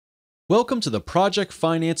Welcome to the Project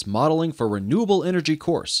Finance Modeling for Renewable Energy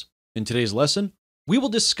course. In today's lesson, we will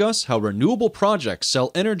discuss how renewable projects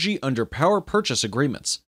sell energy under power purchase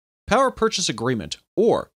agreements. Power purchase agreement,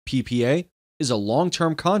 or PPA, is a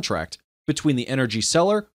long-term contract between the energy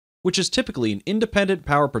seller, which is typically an independent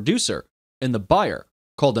power producer, and the buyer,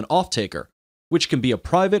 called an off-taker, which can be a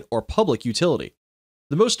private or public utility.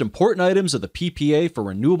 The most important items of the PPA for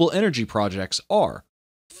renewable energy projects are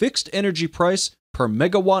fixed energy price per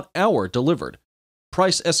megawatt hour delivered,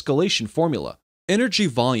 price escalation formula, energy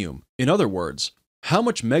volume, in other words, how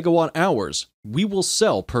much megawatt hours we will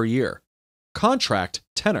sell per year, contract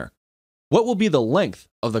tenor, what will be the length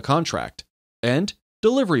of the contract, and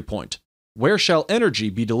delivery point, where shall energy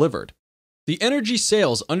be delivered. The energy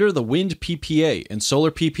sales under the wind PPA and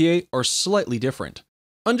solar PPA are slightly different.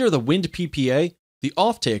 Under the wind PPA, the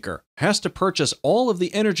off-taker has to purchase all of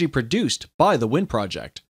the energy produced by the wind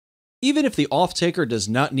project. Even if the off-taker does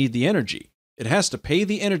not need the energy, it has to pay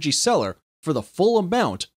the energy seller for the full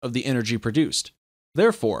amount of the energy produced.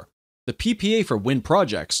 Therefore, the PPA for wind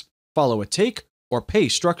projects follow a take or pay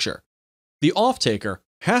structure. The off-taker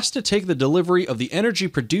has to take the delivery of the energy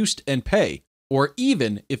produced and pay, or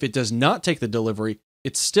even if it does not take the delivery,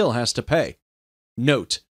 it still has to pay.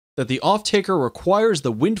 Note that the off-taker requires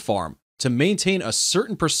the wind farm to maintain a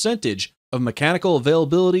certain percentage of mechanical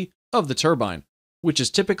availability of the turbine, which is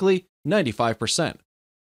typically 95%.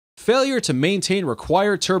 Failure to maintain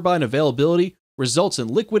required turbine availability results in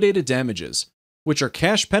liquidated damages, which are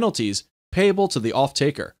cash penalties payable to the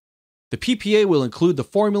off-taker. The PPA will include the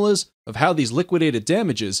formulas of how these liquidated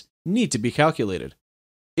damages need to be calculated.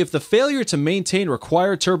 If the failure to maintain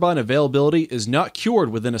required turbine availability is not cured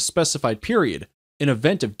within a specified period, an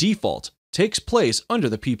event of default takes place under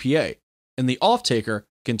the PPA, and the off-taker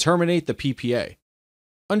can terminate the PPA.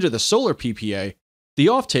 Under the solar PPA, the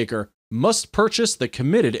off-taker must purchase the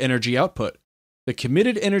committed energy output. The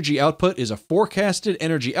committed energy output is a forecasted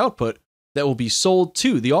energy output that will be sold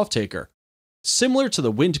to the off-taker. Similar to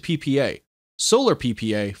the wind PPA, solar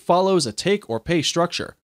PPA follows a take or pay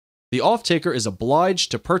structure. The off-taker is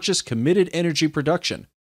obliged to purchase committed energy production,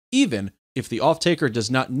 even if the off-taker does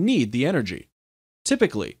not need the energy.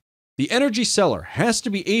 Typically, the energy seller has to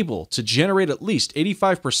be able to generate at least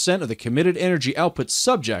 85% of the committed energy output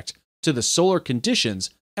subject to the solar conditions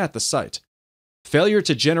at the site. Failure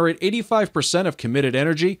to generate 85% of committed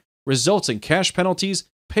energy results in cash penalties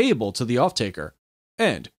payable to the off-taker,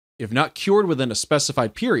 and, if not cured within a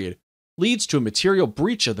specified period, leads to a material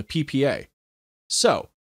breach of the PPA. So,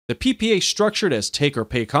 the PPA structured as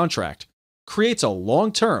take-or-pay contract creates a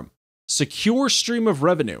long-term, secure stream of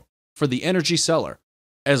revenue for the energy seller,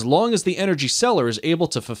 as long as the energy seller is able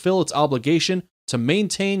to fulfill its obligation to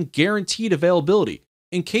maintain guaranteed availability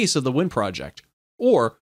in case of the wind project,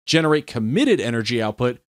 or generate committed energy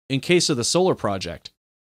output in case of the solar project.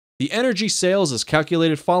 The energy sales is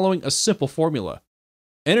calculated following a simple formula.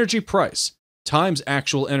 Energy price times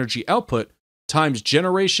actual energy output times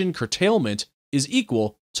generation curtailment is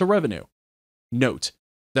equal to revenue. Note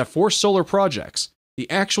that for solar projects, the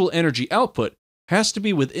actual energy output has to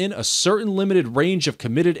be within a certain limited range of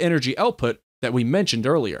committed energy output that we mentioned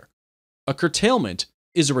earlier. A curtailment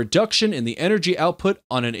is a reduction in the energy output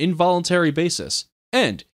on an involuntary basis,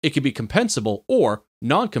 and it can be compensable or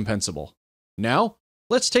non-compensable. Now,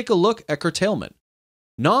 let's take a look at curtailment.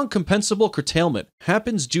 Non-compensable curtailment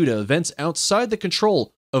happens due to events outside the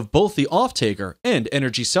control of both the off-taker and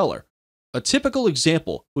energy seller. A typical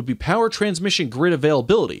example would be power transmission grid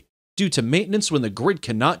availability due to maintenance when the grid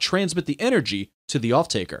cannot transmit the energy to the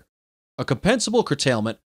off-taker. A compensable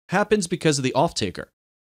curtailment happens because of the off-taker.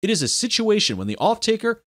 It is a situation when the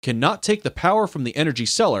off-taker cannot take the power from the energy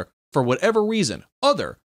seller for whatever reason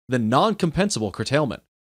other than non-compensable curtailment.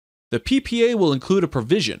 The PPA will include a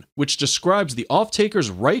provision which describes the off-taker's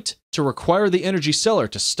right to require the energy seller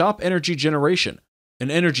to stop energy generation. An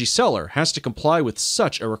energy seller has to comply with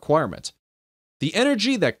such a requirement. The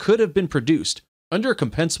energy that could have been produced under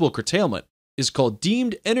compensable curtailment is called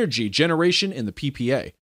deemed energy generation in the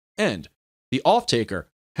PPA, and the off-taker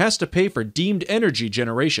has to pay for deemed energy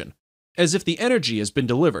generation, as if the energy has been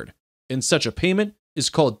delivered, and such a payment is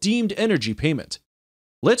called deemed energy payment.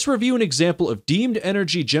 Let's review an example of deemed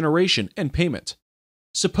energy generation and payment.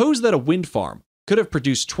 Suppose that a wind farm could have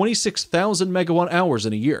produced 26,000 megawatt hours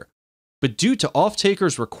in a year, but due to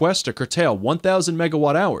off-taker's request to curtail 1,000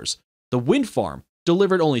 megawatt hours, the wind farm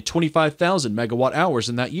delivered only 25,000 megawatt hours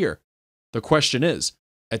in that year. The question is,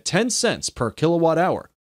 at 10 cents per kilowatt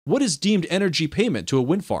hour, what is deemed energy payment to a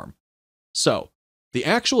wind farm? So, the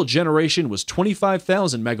actual generation was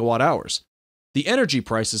 25,000 megawatt hours. The energy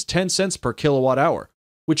price is 10 cents per kilowatt hour,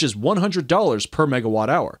 which is $100 per megawatt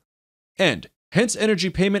hour. and hence energy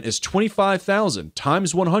payment is 25,000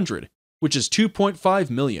 times 100, which is 2.5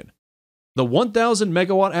 million. The 1,000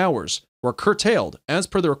 megawatt hours were curtailed as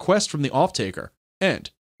per the request from the offtaker, and,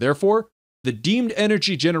 therefore, the deemed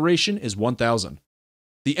energy generation is 1,000.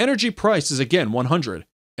 The energy price is again 100,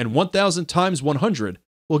 and 1,000 times 100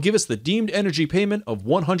 will give us the deemed energy payment of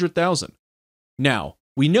 100,000. Now,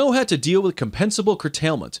 we know how to deal with compensable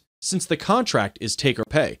curtailment since the contract is take or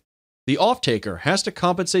pay. The offtaker has to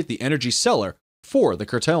compensate the energy seller for the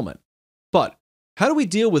curtailment. But how do we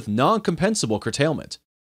deal with non-compensable curtailment?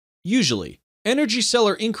 Usually, energy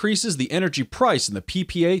seller increases the energy price in the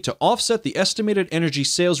PPA to offset the estimated energy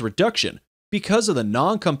sales reduction because of the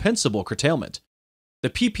non-compensable curtailment. The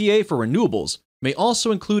PPA for renewables may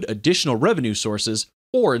also include additional revenue sources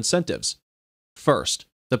or incentives. First,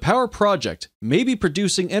 the power project may be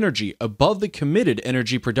producing energy above the committed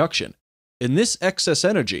energy production, and this excess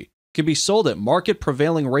energy can be sold at market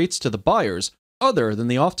prevailing rates to the buyers other than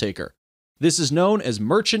the offtaker. This is known as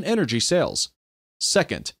merchant energy sales.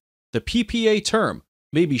 Second, the PPA term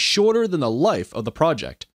may be shorter than the life of the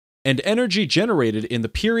project, and energy generated in the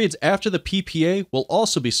periods after the PPA will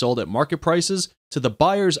also be sold at market prices to the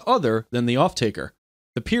buyers other than the offtaker.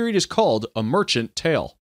 The period is called a merchant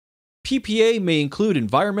tail. PPA may include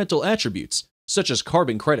environmental attributes, such as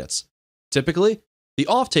carbon credits. Typically, the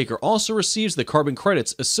offtaker also receives the carbon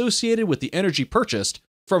credits associated with the energy purchased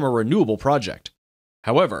from a renewable project.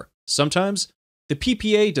 However, sometimes, the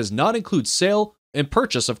PPA does not include sale and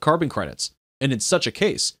purchase of carbon credits, and in such a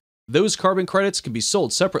case, those carbon credits can be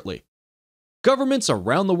sold separately. Governments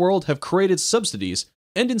around the world have created subsidies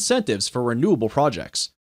and incentives for renewable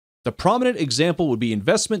projects. The prominent example would be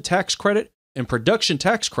investment tax credit and production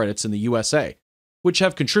tax credits in the USA, which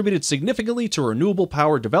have contributed significantly to renewable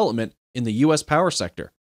power development in the US power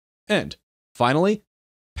sector. And, finally,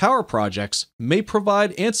 power projects may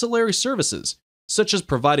provide ancillary services, such as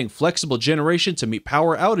providing flexible generation to meet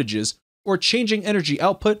power outages or changing energy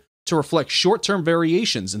output to reflect short-term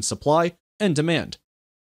variations in supply and demand.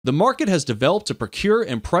 The market has developed to procure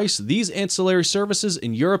and price these ancillary services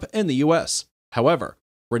in Europe and the US. However,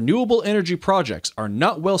 renewable energy projects are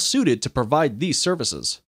not well suited to provide these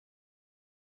services.